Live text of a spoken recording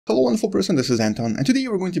Hello wonderful person, this is Anton, and today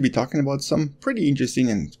we're going to be talking about some pretty interesting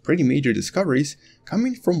and pretty major discoveries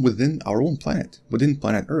coming from within our own planet, within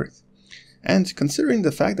planet Earth. And considering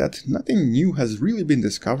the fact that nothing new has really been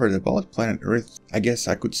discovered about planet Earth, I guess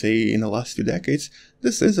I could say in the last few decades,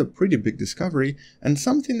 this is a pretty big discovery and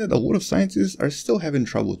something that a lot of scientists are still having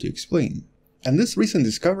trouble to explain. And this recent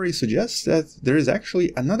discovery suggests that there is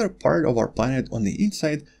actually another part of our planet on the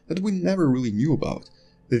inside that we never really knew about.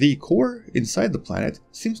 The core inside the planet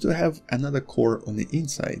seems to have another core on the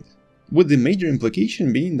inside, with the major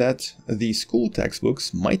implication being that the school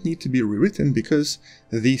textbooks might need to be rewritten because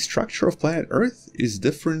the structure of planet Earth is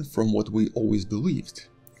different from what we always believed.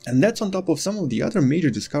 And that's on top of some of the other major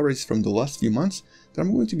discoveries from the last few months that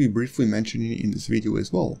I'm going to be briefly mentioning in this video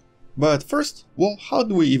as well. But first, well, how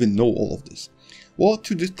do we even know all of this? Well,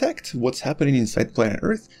 to detect what's happening inside planet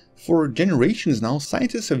Earth, for generations now,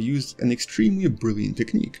 scientists have used an extremely brilliant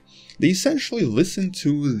technique. They essentially listen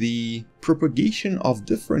to the propagation of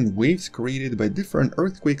different waves created by different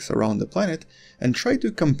earthquakes around the planet and try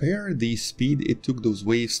to compare the speed it took those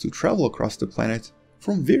waves to travel across the planet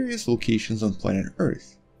from various locations on planet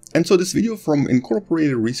Earth. And so this video from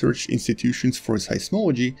Incorporated Research Institutions for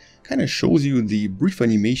Seismology kind of shows you the brief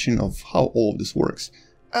animation of how all of this works.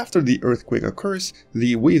 After the earthquake occurs,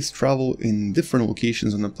 the waves travel in different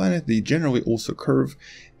locations on the planet, they generally also curve,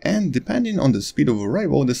 and depending on the speed of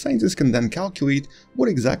arrival, the scientists can then calculate what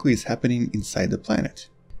exactly is happening inside the planet.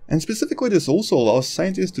 And specifically, this also allows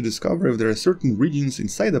scientists to discover if there are certain regions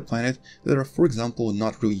inside the planet that are, for example,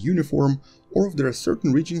 not really uniform, or if there are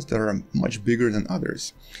certain regions that are much bigger than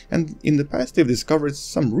others. And in the past, they've discovered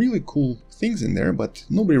some really cool things in there, but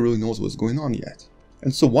nobody really knows what's going on yet.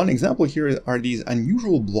 And so one example here are these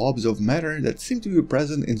unusual blobs of matter that seem to be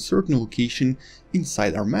present in certain location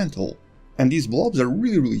inside our mantle. And these blobs are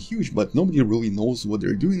really huge, but nobody really knows what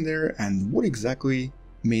they're doing there and what exactly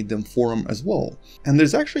made them form as well. And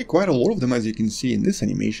there's actually quite a lot of them, as you can see in this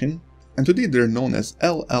animation. And today they're known as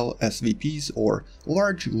LLSVPs, or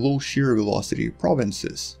Large Low Shear Velocity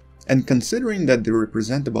Provinces. And considering that they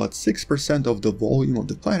represent about 6% of the volume of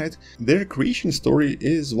the planet, their creation story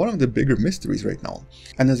is one of the bigger mysteries right now.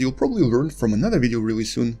 And as you'll probably learn from another video really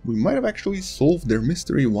soon, we might have actually solved their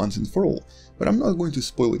mystery once and for all. But I'm not going to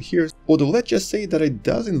spoil it here, although let's just say that it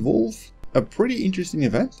does involve a pretty interesting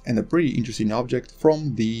event and a pretty interesting object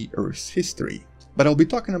from the Earth's history. But I'll be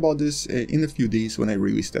talking about this in a few days when I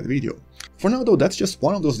release that video. For now though, that's just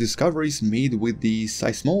one of those discoveries made with the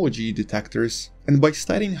seismology detectors and by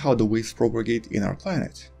studying how the waves propagate in our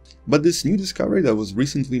planet. But this new discovery that was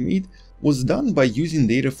recently made was done by using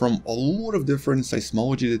data from a lot of different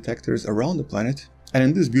seismology detectors around the planet. And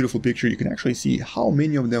in this beautiful picture you can actually see how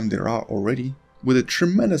many of them there are already, with a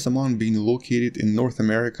tremendous amount being located in North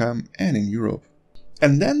America and in Europe.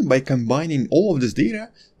 And then by combining all of this data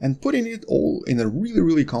and putting it all in a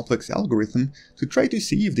really complex algorithm to try to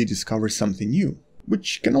see if they discover something new,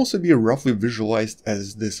 which can also be roughly visualized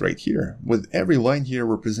as this right here, with every line here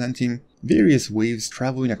representing various waves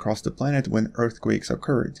traveling across the planet when earthquakes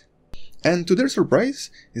occurred. And to their surprise,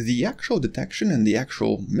 the actual detection and the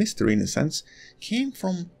actual mystery in a sense came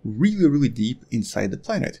from really deep inside the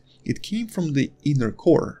planet. It came from the inner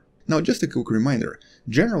core. Now just a quick reminder,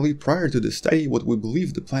 generally prior to the study what we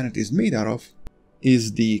believe the planet is made out of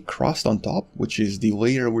is the crust on top, which is the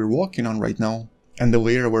layer we're walking on right now, and the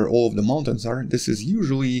layer where all of the mountains are. This is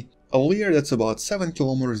usually a layer that's about 7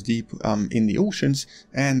 kilometers deep in the oceans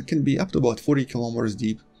and can be up to about 40 kilometers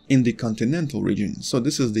deep in the continental region. So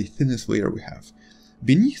this is the thinnest layer we have.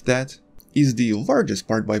 Beneath that is the largest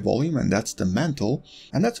part by volume, and that's the mantle,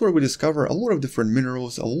 and that's where we discover a lot of different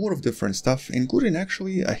minerals, a lot of different stuff, including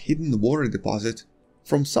actually a hidden water deposit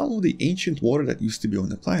from some of the ancient water that used to be on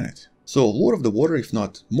the planet. So a lot of the water, if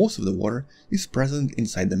not most of the water, is present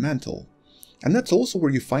inside the mantle. And that's also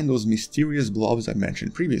where you find those mysterious blobs I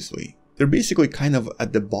mentioned previously. They're basically kind of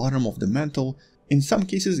at the bottom of the mantle, in some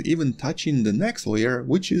cases even touching the next layer,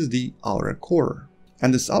 which is the outer core.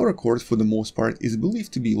 And this outer core, for the most part, is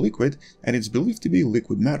believed to be liquid, and it's believed to be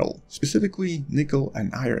liquid metal, specifically nickel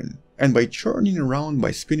and iron. And by churning around, by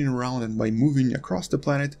spinning around, and by moving across the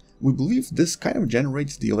planet, we believe this kind of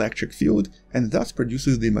generates the electric field and thus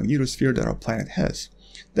produces the magnetosphere that our planet has.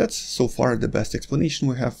 That's so far the best explanation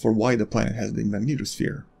we have for why the planet has the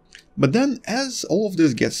magnetosphere. But then, as all of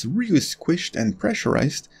this gets really squished and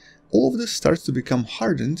pressurized, all of this starts to become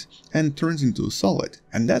hardened and turns into a solid,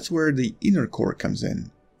 and that's where the inner core comes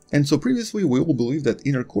in. And so previously we all believed that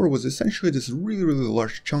inner core was essentially this really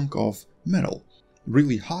large chunk of metal,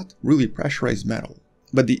 really hot, really pressurized metal.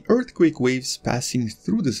 But the earthquake waves passing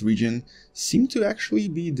through this region seem to actually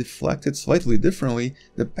be deflected slightly differently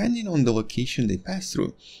depending on the location they pass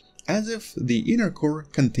through, as if the inner core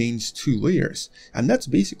contains two layers, and that's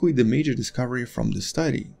basically the major discovery from the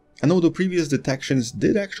study. And although previous detections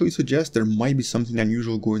did actually suggest there might be something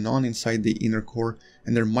unusual going on inside the inner core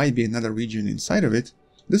and there might be another region inside of it,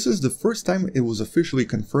 this is the first time it was officially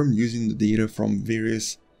confirmed using the data from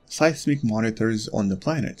various seismic monitors on the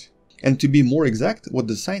planet. And to be more exact, what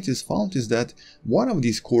the scientists found is that one of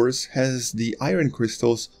these cores has the iron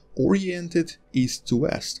crystals oriented east to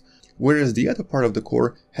west, whereas the other part of the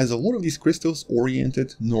core has a lot of these crystals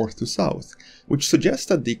oriented north to south, which suggests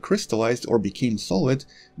that they crystallized or became solid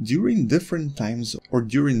during different times or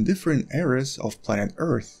during different eras of planet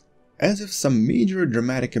Earth, as if some major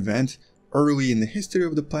dramatic event early in the history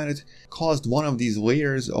of the planet caused one of these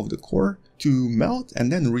layers of the core to melt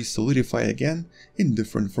and then re-solidify again in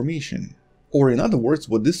different formation. Or in other words,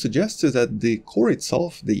 what this suggests is that the core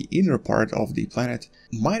itself, the inner part of the planet,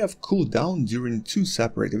 might have cooled down during two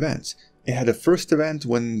separate events. It had a first event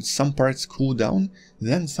when some parts cooled down,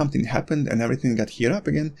 then something happened and everything got heated up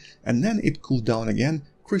again, and then it cooled down again,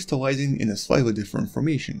 crystallizing in a slightly different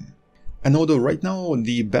formation. And although right now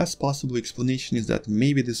the best possible explanation is that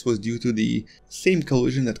maybe this was due to the same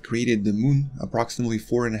collision that created the moon approximately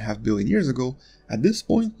 4.5 billion years ago, at this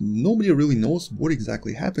point nobody really knows what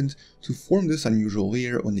exactly happened to form this unusual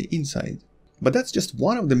layer on the inside. But that's just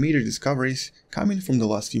one of the major discoveries coming from the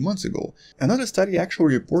last few months ago. Another study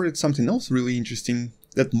actually reported something else really interesting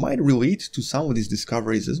that might relate to some of these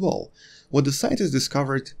discoveries as well. What the scientists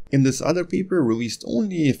discovered in this other paper released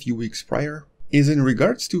only a few weeks prior is in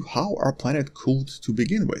regards to how our planet cooled to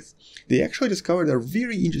begin with. They actually discovered a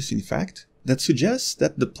very interesting fact that suggests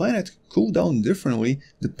that the planet cooled down differently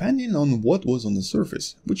depending on what was on the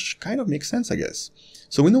surface, which kind of makes sense, I guess.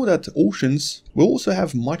 So we know that oceans will also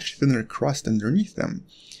have much thinner crust underneath them,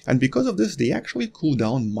 and because of this they actually cool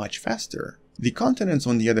down much faster. The continents,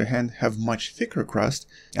 on the other hand, have much thicker crust,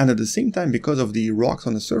 and at the same time, because of the rocks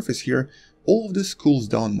on the surface here, all of this cools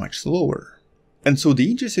down much slower. And so the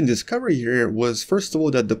interesting discovery here was, first of all,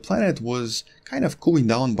 that the planet was kind of cooling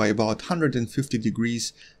down by about 150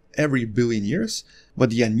 degrees every billion years, but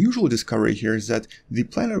the unusual discovery here is that the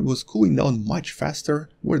planet was cooling down much faster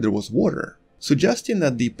where there was water, suggesting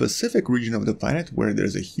that the Pacific region of the planet, where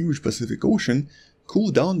there's a huge Pacific Ocean,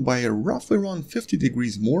 cooled down by roughly around 50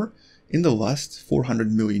 degrees more in the last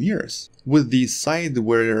 400 million years, with the side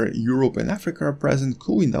where Europe and Africa are present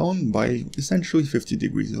cooling down by essentially 50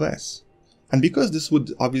 degrees less. And because this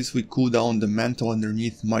would obviously cool down the mantle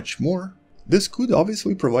underneath much more, this could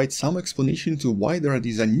obviously provide some explanation to why there are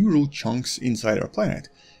these unusual chunks inside our planet,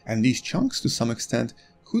 and these chunks to some extent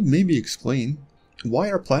could maybe explain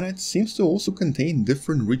why our planet seems to also contain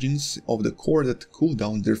different regions of the core that cool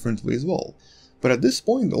down differently as well. But at this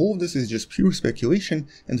point all of this is just pure speculation,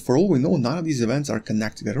 and for all we know none of these events are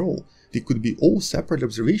connected at all. They could be all separate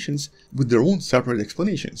observations with their own separate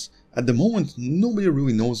explanations. At the moment, nobody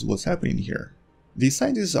really knows what's happening here. The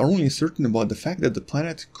scientists are only certain about the fact that the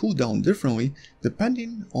planet cooled down differently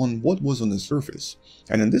depending on what was on the surface.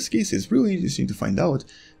 And in this case, it's really interesting to find out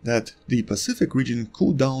that the Pacific region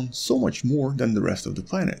cooled down so much more than the rest of the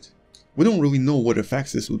planet. We don't really know what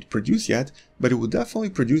effects this would produce yet, but it would definitely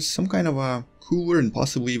produce some kind of a cooler and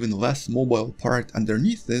possibly even less mobile part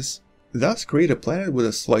underneath this, thus create a planet with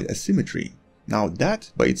a slight asymmetry. Now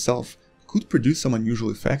that by itself could produce some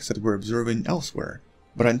unusual effects that we're observing elsewhere.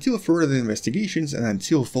 But until further investigations and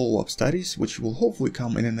until follow-up studies, which will hopefully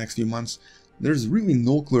come in the next few months, there's really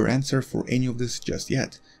no clear answer for any of this just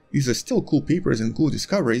yet. These are still cool papers and cool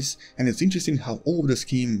discoveries, and it's interesting how all of this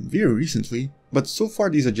came very recently, but so far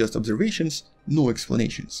these are just observations, no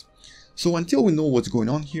explanations. So until we know what's going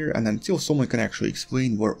on here, and until someone can actually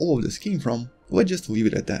explain where all of this came from, let's just leave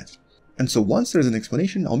it at that. And so once there's an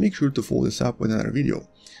explanation, I'll make sure to follow this up with another video.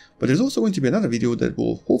 But there's also going to be another video that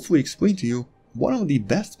will hopefully explain to you one of the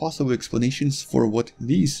best possible explanations for what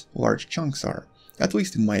these large chunks are, at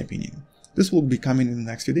least in my opinion. This will be coming in the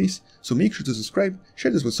next few days, so make sure to subscribe,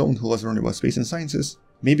 share this with someone who loves learning about space and sciences,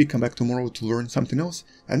 maybe come back tomorrow to learn something else,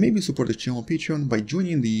 and maybe support the channel on Patreon by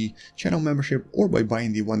joining the channel membership or by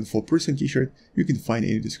buying the Wonderful Person t-shirt you can find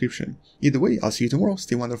in the description. Either way, I'll see you tomorrow,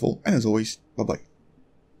 stay wonderful, and as always, bye bye.